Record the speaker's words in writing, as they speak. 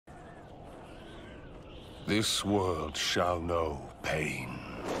This world shall know pain.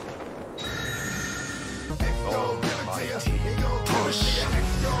 Almighty push.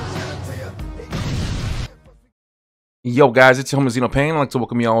 Yo guys, it's your homie Xenopain. I'd like to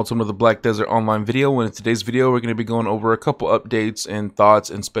welcome you all to another Black Desert Online video. And in today's video, we're going to be going over a couple updates and thoughts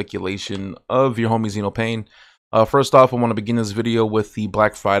and speculation of your homie Xenopain. First off, I want to begin this video with the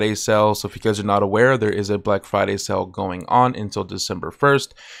Black Friday sale. So if you guys are not aware, there is a Black Friday sale going on until December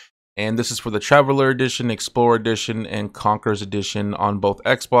 1st. And this is for the Traveler Edition, Explorer Edition, and Conquerors Edition on both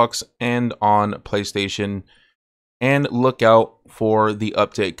Xbox and on PlayStation. And look out for the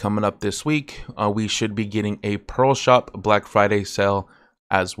update coming up this week. We should be getting a Pearl Shop Black Friday sale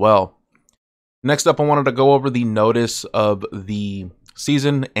as well. Next up, I wanted to go over the notice of the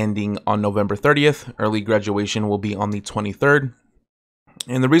season ending on November 30th. Early graduation will be on the 23rd.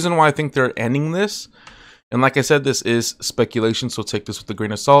 And the reason why I think they're ending this, and like I said, this is speculation, so take this with a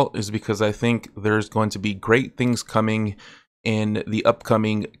grain of salt, is because I think there's going to be great things coming in the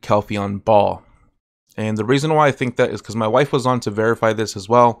upcoming Calpheon Ball. And the reason why I think that is because my wife was on to verify this as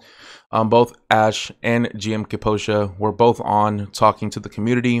well. Both Ash and GM Kaposha were both on talking to the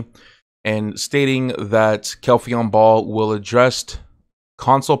community and stating that Calpheon Ball will address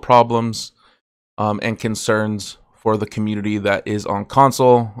console problems and concerns for the community that is on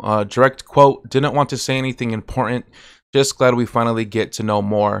console. Direct quote, "Didn't want to say anything important, just glad we finally get to know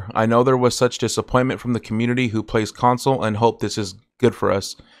more. I know there was such disappointment from the community who plays console and hope this is good for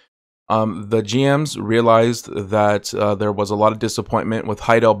us." The GMs realized that there was a lot of disappointment with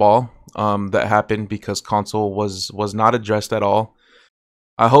Heidel Ball that happened because console was not addressed at all.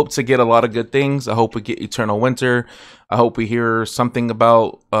 I hope to get a lot of good things. I hope we get Eternal Winter. I hope we hear something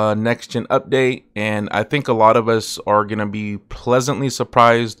about next gen update, and I think a lot of us are going to be pleasantly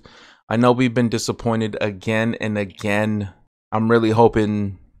surprised. I know we've been disappointed again and again. I'm really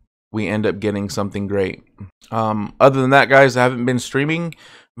hoping we end up getting something great. Other than that, guys, I haven't been streaming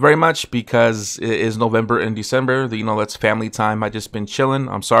very much because it is November and December. You know, that's family time. I just been chilling.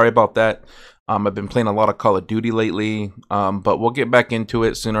 I'm sorry about that. I've been playing a lot of Call of Duty lately, but we'll get back into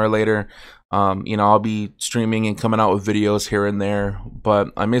it sooner or later. You know, I'll be streaming and coming out with videos here and there,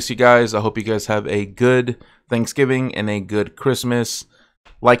 but I miss you guys. I hope you guys have a good Thanksgiving and a good Christmas.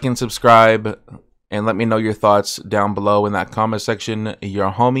 Like and subscribe, and let me know your thoughts down below in that comment section.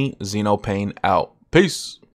 Your homie Xenopain out. Peace.